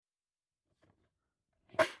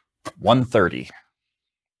1:30.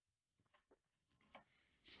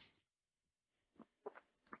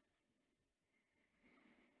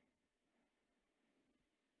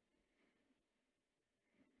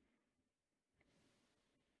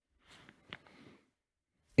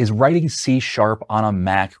 Is writing C# on a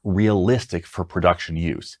Mac realistic for production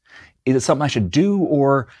use? Is it something I should do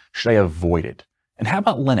or should I avoid it? And how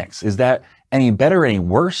about Linux? Is that any better, any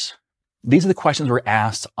worse? These are the questions we're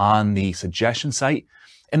asked on the suggestion site,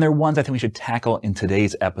 and they're ones I think we should tackle in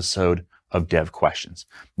today's episode of Dev Questions.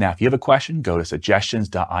 Now, if you have a question, go to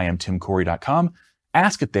suggestions.imtimcorey.com,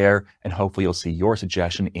 ask it there, and hopefully you'll see your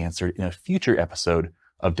suggestion answered in a future episode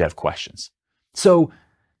of Dev Questions. So,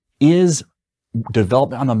 is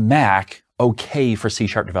development on the Mac okay for C#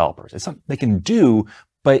 developers? It's something they can do,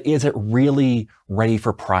 but is it really ready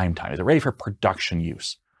for prime time? Is it ready for production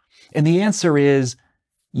use? And the answer is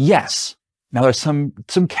yes. Now there's some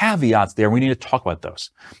caveats there. We need to talk about those.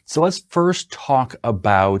 So let's first talk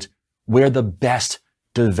about where the best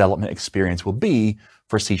development experience will be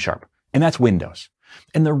for C#, and that's Windows.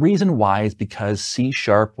 And the reason why is because C#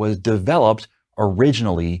 was developed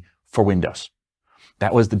originally for Windows.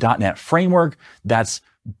 That was the .NET framework. That's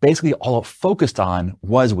basically all it focused on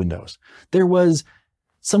was Windows. There was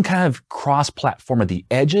some kind of cross-platform at the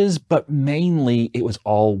edges, but mainly it was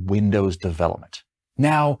all Windows development.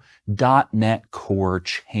 Now, .NET Core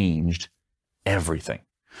changed everything.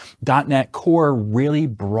 .NET Core really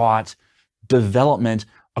brought development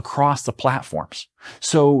across the platforms.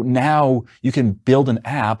 So now you can build an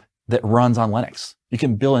app that runs on Linux. You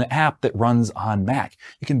can build an app that runs on Mac.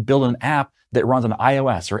 You can build an app that runs on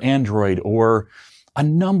iOS or Android or a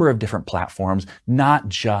number of different platforms, not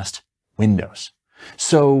just Windows.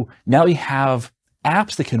 So now we have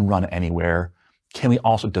apps that can run anywhere. Can we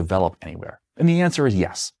also develop anywhere? And the answer is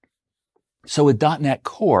yes. So with .NET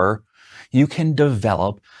Core, you can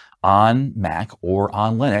develop on Mac or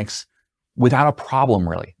on Linux without a problem,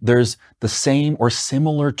 really. There's the same or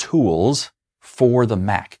similar tools for the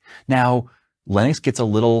Mac. Now, Linux gets a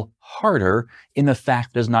little harder in the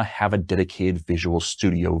fact it does not have a dedicated Visual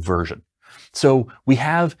Studio version. So we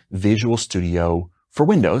have Visual Studio for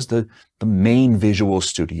Windows, the main Visual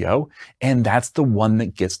Studio, and that's the one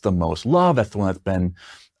that gets the most love. That's the one that's been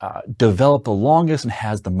developed the longest and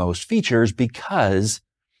has the most features because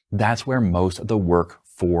that's where most of the work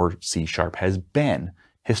for C# has been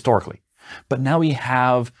historically. But now we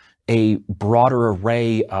have a broader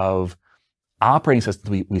array of operating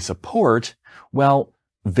systems we support. Well,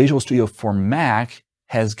 Visual Studio for Mac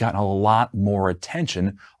has gotten a lot more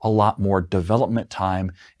attention, a lot more development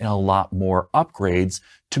time, and a lot more upgrades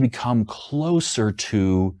to become closer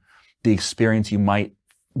to the experience you might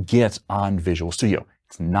get on Visual Studio.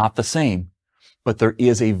 It's not the same, but there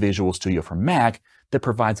is a Visual Studio for Mac that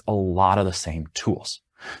provides a lot of the same tools.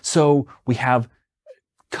 So we have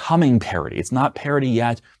coming parity. It's not parity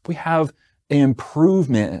yet. We have an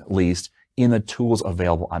improvement, at least, in the tools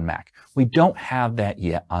available on Mac. We don't have that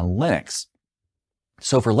yet on Linux.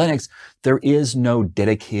 So for Linux, there is no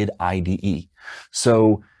dedicated IDE.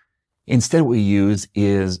 So instead what we use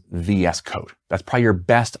is VS Code. That's probably your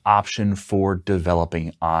best option for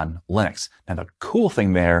developing on Linux. Now the cool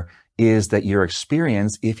thing there is that your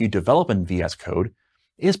experience, if you develop in VS Code,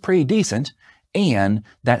 is pretty decent, and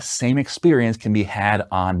that same experience can be had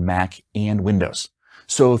on Mac and Windows.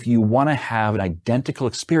 So if you want to have an identical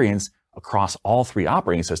experience across all three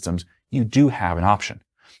operating systems, you do have an option.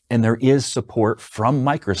 And there is support from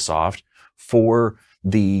Microsoft for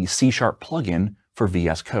the C# plugin for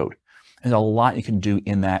VS Code. There's a lot you can do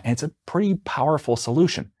in that, and it's a pretty powerful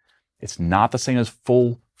solution. It's not the same as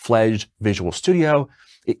full-fledged Visual Studio.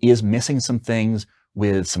 It is missing some things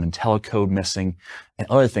with some IntelliCode missing and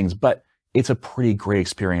other things, but it's a pretty great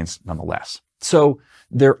experience nonetheless. So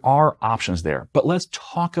there are options there, but let's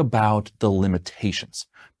talk about the limitations,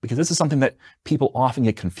 because this is something that people often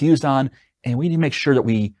get confused on, and we need to make sure that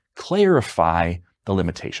we clarify the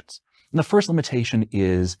limitations. And the first limitation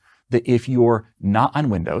is that if you're not on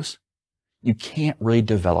Windows, you can't really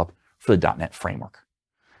develop for the .NET framework.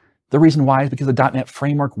 The reason why is because the .NET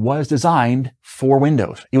framework was designed for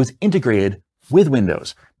Windows. It was integrated with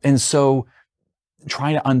Windows. And so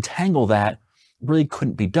trying to untangle that really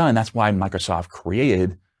couldn't be done. That's why Microsoft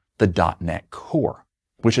created the .NET Core,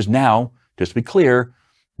 which is now, just to be clear,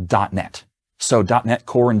 .NET. So .NET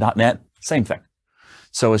Core and .NET, same thing.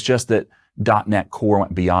 So it's just that .NET Core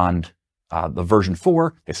went beyond the version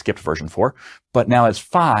 4. They skipped version 4, but now it's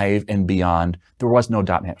 5 and beyond. There was no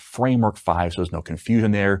 .NET Framework 5, so there's no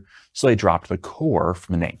confusion there. So they dropped the core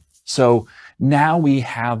from the name. So now we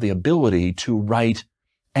have the ability to write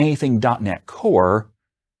anything .NET Core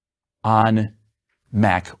on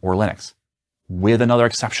Mac or Linux, with another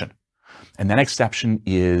exception. And that exception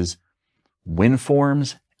is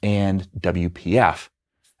WinForms and WPF.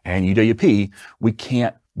 And UWP, we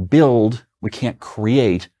can't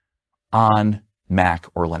create on Mac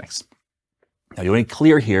or Linux. Now, you want to be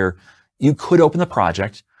clear here, you could open the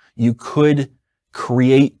project, you could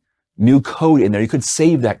create new code in there, you could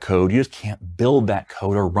save that code, you just can't build that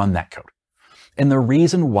code or run that code. And the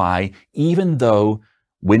reason why, even though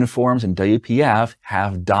WinForms and WPF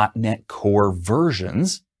have .NET Core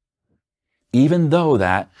versions, even though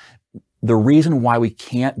that, the reason why we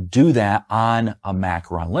can't do that on a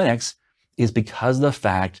Mac or on Linux is because of the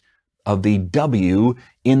fact of the W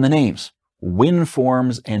in the names.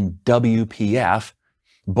 WinForms and WPF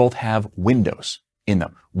both have Windows in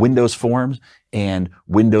them. Windows Forms and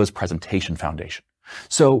Windows Presentation Foundation.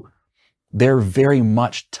 So they're very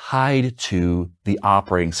much tied to the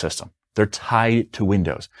operating system. They're tied to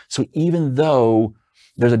Windows. So even though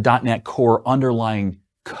there's a .NET Core underlying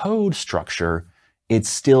code structure, it's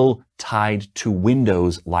still tied to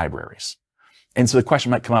Windows libraries. And so the question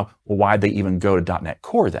might come up, well, why'd they even go to .NET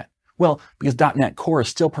Core then? Well, because .NET Core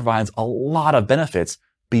still provides a lot of benefits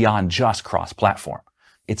beyond just cross-platform.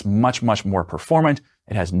 It's much, much more performant.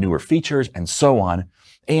 It has newer features and so on.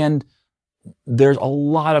 And there's a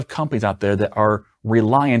lot of companies out there that are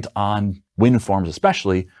reliant on WinForms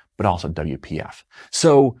especially, but also WPF.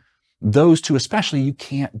 So those two especially, you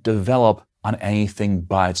can't develop on anything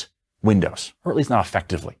but Windows, or at least not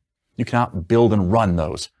effectively. You cannot build and run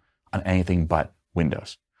those on anything but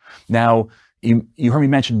Windows. Now, you heard me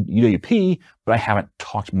mention UWP, but I haven't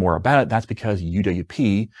talked more about it. That's because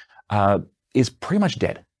UWP is pretty much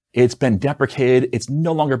dead. It's been deprecated. It's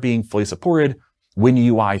no longer being fully supported.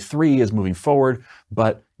 WinUI 3 is moving forward,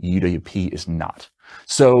 but UWP is not.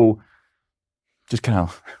 So just kind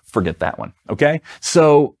of forget that one, okay?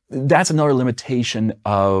 So that's another limitation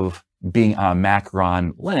of being on a Mac or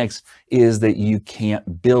on Linux, is that you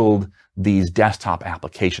can't build these desktop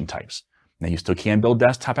application types. Now, you still can build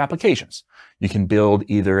desktop applications. You can build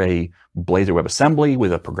either a Blazor WebAssembly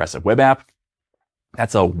with a progressive web app.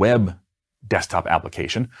 That's a web desktop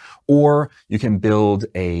application. Or you can build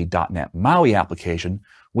a .NET MAUI application,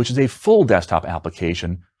 which is a full desktop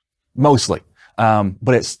application, mostly.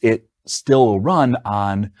 But it still will run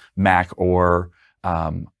on Mac or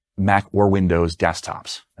Windows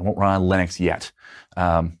desktops. It won't run on Linux yet.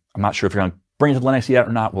 I'm not sure if you're going to bring it to Linux yet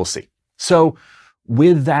or not. We'll see. So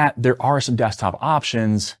with that, there are some desktop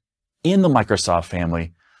options in the Microsoft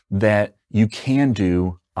family that you can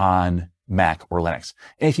do on Mac or Linux.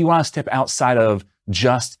 And if you want to step outside of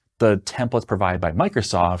just the templates provided by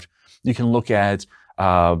Microsoft, you can look at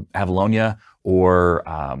Avalonia or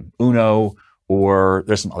Uno, or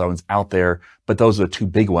there's some other ones out there, but those are the two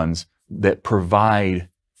big ones that provide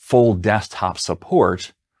full desktop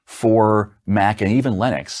support for Mac and even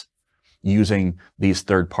Linux using these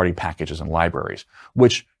third-party packages and libraries,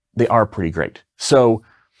 which they are pretty great. So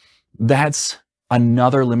that's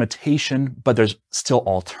another limitation, but there's still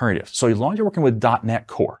alternatives. So as long as you're working with .NET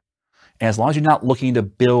Core, and as long as you're not looking to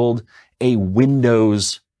build a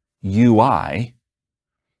Windows UI,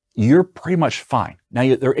 you're pretty much fine.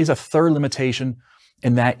 Now, there is a third limitation,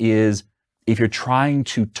 and that is if you're trying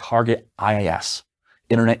to target IIS,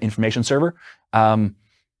 Internet Information Server,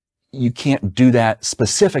 you can't do that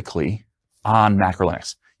specifically on Mac or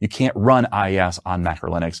Linux. You can't run IIS on Mac or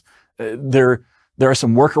Linux. There are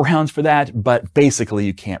some workarounds for that, but basically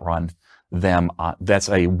you can't run them on, that's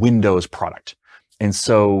a Windows product. And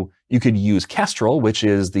so you could use Kestrel, which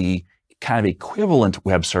is the kind of equivalent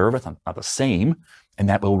web server, it's not the same, and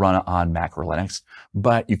that will run on Mac or Linux,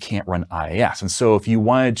 but you can't run IIS. And so if you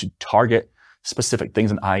wanted to target specific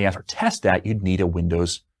things in IIS or test that, you'd need a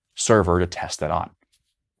Windows server to test that on.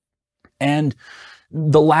 And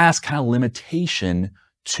the last kind of limitation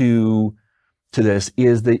to this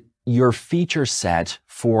is that your feature set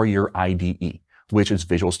for your IDE, which is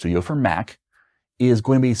Visual Studio for Mac, is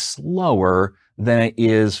going to be slower than it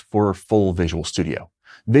is for full Visual Studio.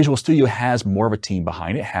 Visual Studio has more of a team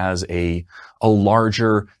behind it, has a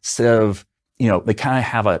larger set of, they kind of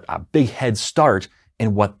have a big head start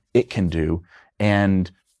in what it can do.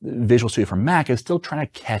 And Visual Studio for Mac is still trying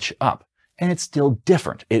to catch up. And it's still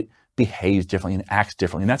different. It behaves differently and acts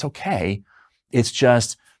differently, and that's okay. It's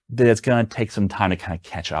just that it's going to take some time to kind of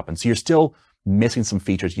catch up. And so you're still missing some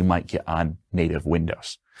features you might get on native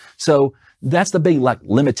Windows. So that's the big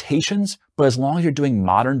limitations. But as long as you're doing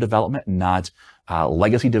modern development and not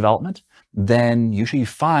legacy development, then you should be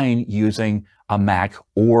fine using a Mac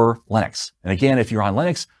or Linux. And again, if you're on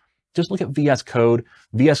Linux, just look at VS Code.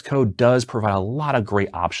 VS Code does provide a lot of great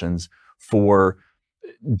options for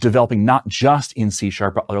developing not just in C#,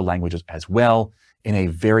 but other languages as well in a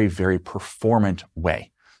very, very performant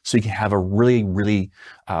way. So you can have a really, really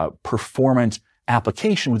performant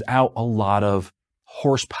application without a lot of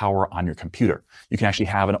horsepower on your computer. You can actually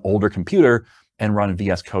have an older computer and run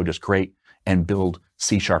VS Code just great and build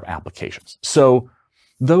C# applications. So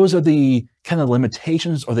those are the kind of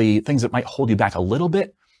limitations or the things that might hold you back a little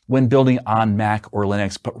bit when building on Mac or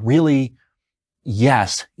Linux. But really,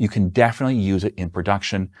 yes, you can definitely use it in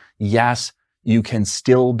production. Yes, you can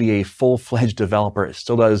still be a full-fledged developer. It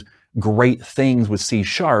still does great things with C#,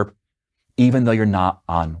 even though you're not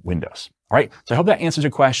on Windows. All right, so I hope that answers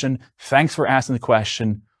your question. Thanks for asking the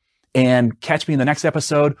question. And catch me in the next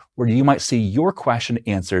episode where you might see your question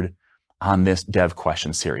answered on this Dev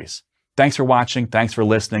Question series. Thanks for watching. Thanks for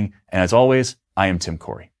listening. And as always, I am Tim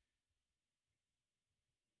Corey.